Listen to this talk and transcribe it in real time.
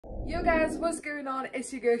Yo guys, what's going on?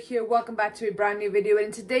 It's your girl here. Welcome back to a brand new video, and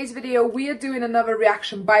in today's video we are doing another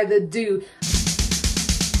reaction by TheDooo.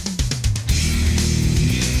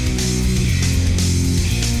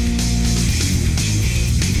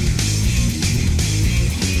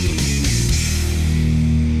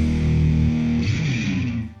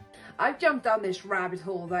 I've jumped down this rabbit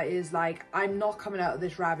hole that is like, I'm not coming out of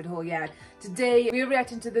this rabbit hole yet. Today, we're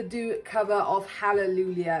reacting to the TheDooo cover of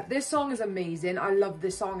Hallelujah. This song is amazing. I love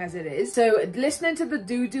this song as it is. So, listening to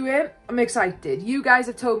TheDooo do it, I'm excited. You guys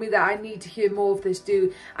have told me that I need to hear more of this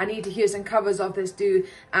TheDooo. I need to hear some covers of this TheDooo,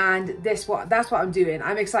 and that's what I'm doing.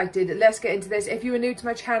 I'm excited. Let's get into this. If you are new to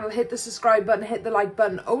my channel, hit the subscribe button, hit the like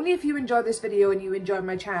button. Only if you enjoy this video and you enjoy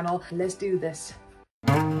my channel. Let's do this.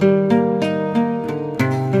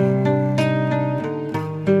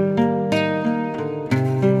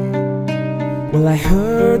 Well, I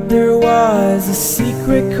heard there was a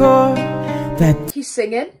secret chord that... He's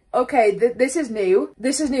singing. Okay, this is new.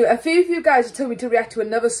 This is new. A few of you guys have told me to react to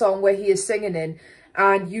another song where he is singing in,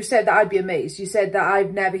 and you said that I'd be amazed. You said that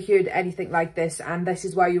I've never heard anything like this, and this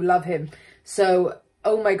is why you love him. So,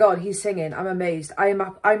 oh my god, he's singing. I'm amazed. I'm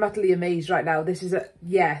utterly amazed right now. This is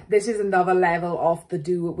another level of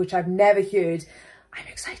TheDooo, which I've never heard. I'm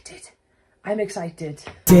excited. I'm excited.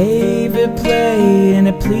 David played and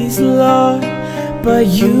it pleased the Lord, but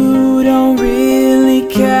you don't really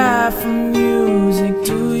care for music,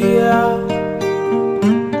 do ya?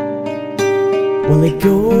 Well, it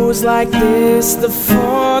goes like this: the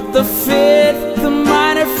fourth, the fifth, the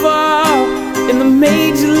minor fall, and the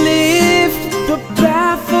major lift, the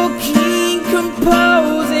baffled king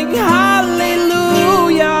composing hallelujah.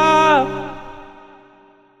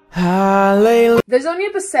 Hallelujah. There's only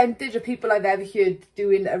a percentage of people I've ever heard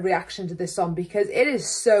doing a reaction to this song because it is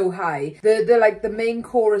so high. The main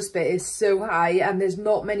chorus bit is so high, and there's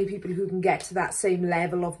not many people who can get to that same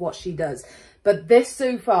level of what she does. But this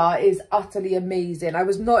so far is utterly amazing. I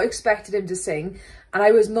was not expecting him to sing, and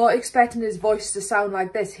I was not expecting his voice to sound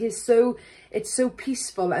like this. It's so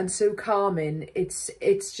peaceful and so calming. It's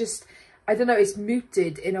just, I don't know, it's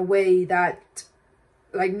muted in a way that,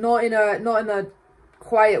 like, not in a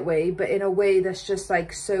quiet way, but in a way that's just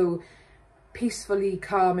like so peacefully,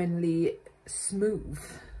 calmingly smooth.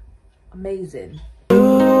 Amazing.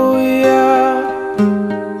 Hallelujah,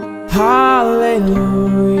 hallelujah,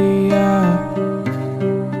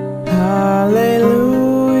 hallelujah,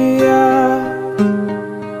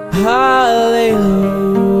 hallelujah.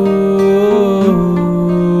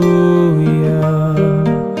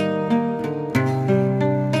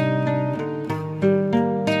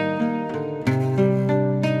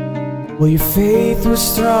 Well, your faith was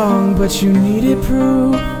strong, but you needed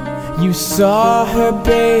proof. You saw her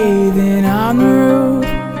bathing on the roof,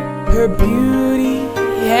 her beauty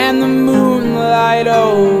and the moonlight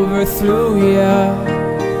overthrew ya.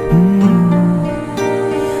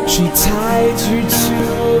 She tied you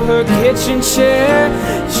to her kitchen chair,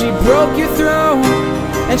 she broke your throat,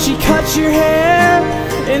 and she cut your hair,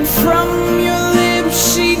 and from your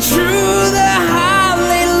lips she drew the hallelujah.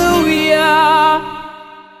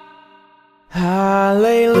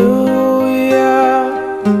 Hallelujah.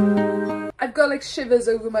 I've got like shivers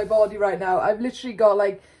over my body right now. I've literally got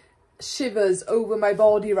like shivers over my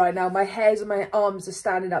body right now. My hairs and my arms are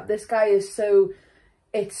standing up. This guy is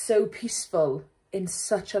it's so peaceful in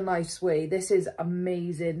such a nice way. This is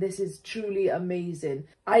amazing. This is truly amazing.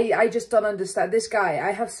 I just don't understand this guy.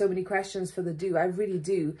 I have so many questions for TheDooo. I really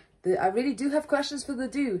do. I really do have questions for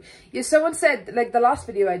TheDooo. Yeah, someone said, like the last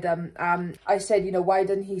video I done, I said, you know, why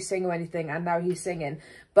didn't he sing or anything? And now he's singing.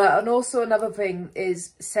 But, and also another thing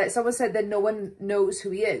is, someone said that no one knows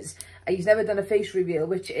who he is. He's never done a face reveal,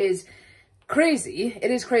 which is crazy.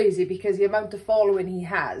 It is crazy because the amount of following he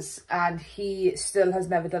has, and he still has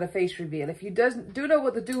never done a face reveal. If you do know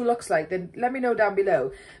what TheDooo looks like, then let me know down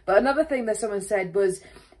below. But another thing that someone said was,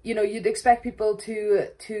 you know, you'd expect people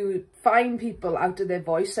to find people out of their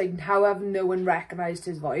voice, like how have no one recognised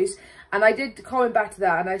his voice? And I did comment back to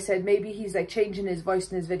that, and I said maybe he's like changing his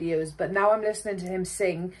voice in his videos, but now I'm listening to him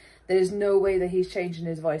sing, there's no way that he's changing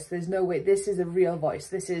his voice. There's no way. This is a real voice.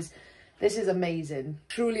 This is amazing.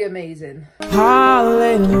 Truly amazing.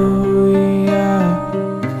 Hallelujah.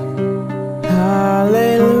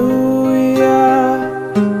 Hallelujah.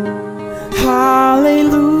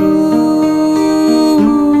 Hallelujah.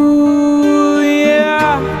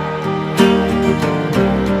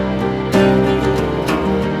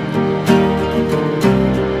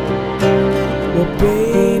 Well,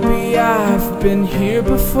 baby, I've been here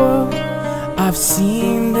before. I've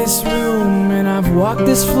seen this room and I've walked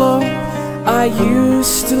this floor. I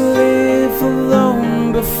used to live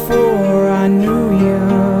alone before I knew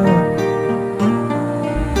you.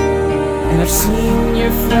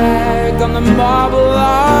 on the marble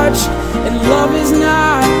arch. And love is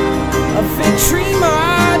not a victory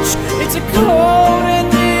march. It's a cold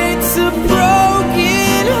and it's a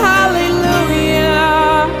broken hallelujah.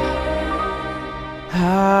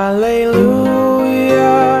 Hallelujah.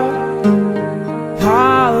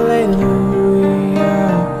 Hallelujah.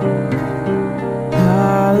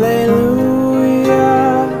 Hallelujah.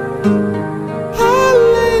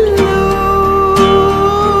 Hallelujah.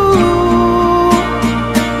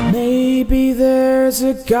 Maybe there's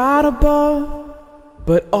a God above,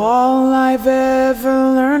 but all I've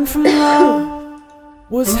ever learned from love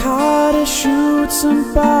was how to shoot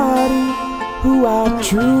somebody who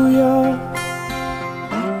outdrew you.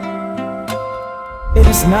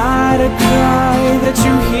 It's not a cry that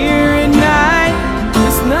you hear at night.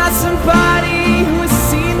 It's not somebody who has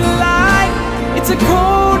seen the light. It's a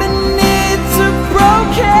cold and it's a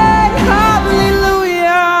broken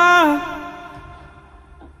hallelujah.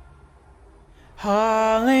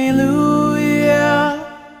 Hallelujah.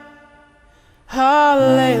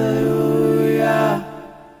 Hallelujah.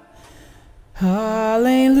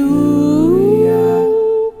 Hallelujah.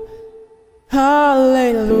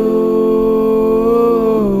 Hallelujah.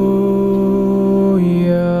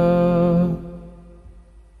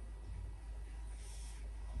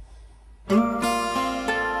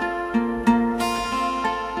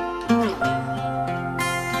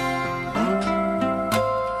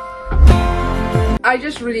 I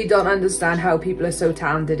just really don't understand how people are so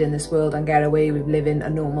talented in this world and get away with living a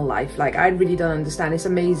normal life. Like, I really don't understand. It's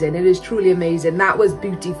amazing. It is truly amazing. That was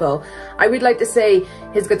beautiful. I would like to say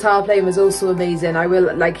his guitar playing was also amazing. I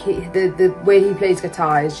will, like, the way he plays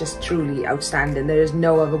guitar is just truly outstanding. There is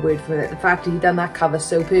no other word for it. The fact that he done that cover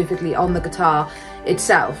so perfectly on the guitar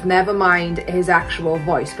itself, never mind his actual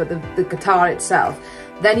voice, but the guitar itself.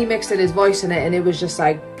 Then he mixed in his voice in it and it was just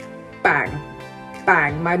like bang.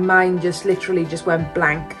 Bang, my mind just literally just went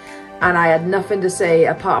blank and I had nothing to say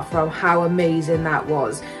apart from how amazing that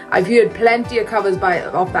was. I've heard plenty of covers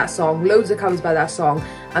of that song, loads of covers by that song,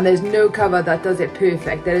 and there's no cover that does it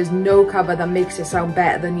perfect. There is no cover that makes it sound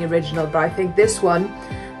better than the original, but I think this one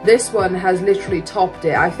has literally topped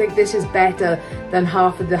it. I think this is better than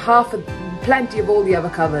plenty of all the other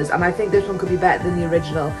covers, and I think this one could be better than the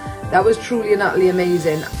original. That was truly and utterly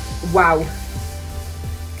amazing. Wow.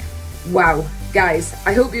 Wow. Guys,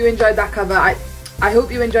 I hope you enjoyed that cover. I hope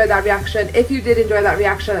you enjoyed that reaction. If you did enjoy that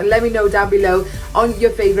reaction, let me know down below on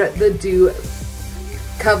your favourite TheDooo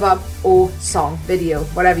cover or song, video,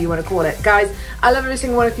 whatever you want to call it. Guys, I love every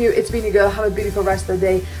single one of you. It's been your girl. Have a beautiful rest of the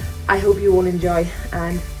day. I hope you all enjoy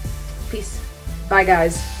and peace. Bye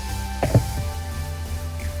guys.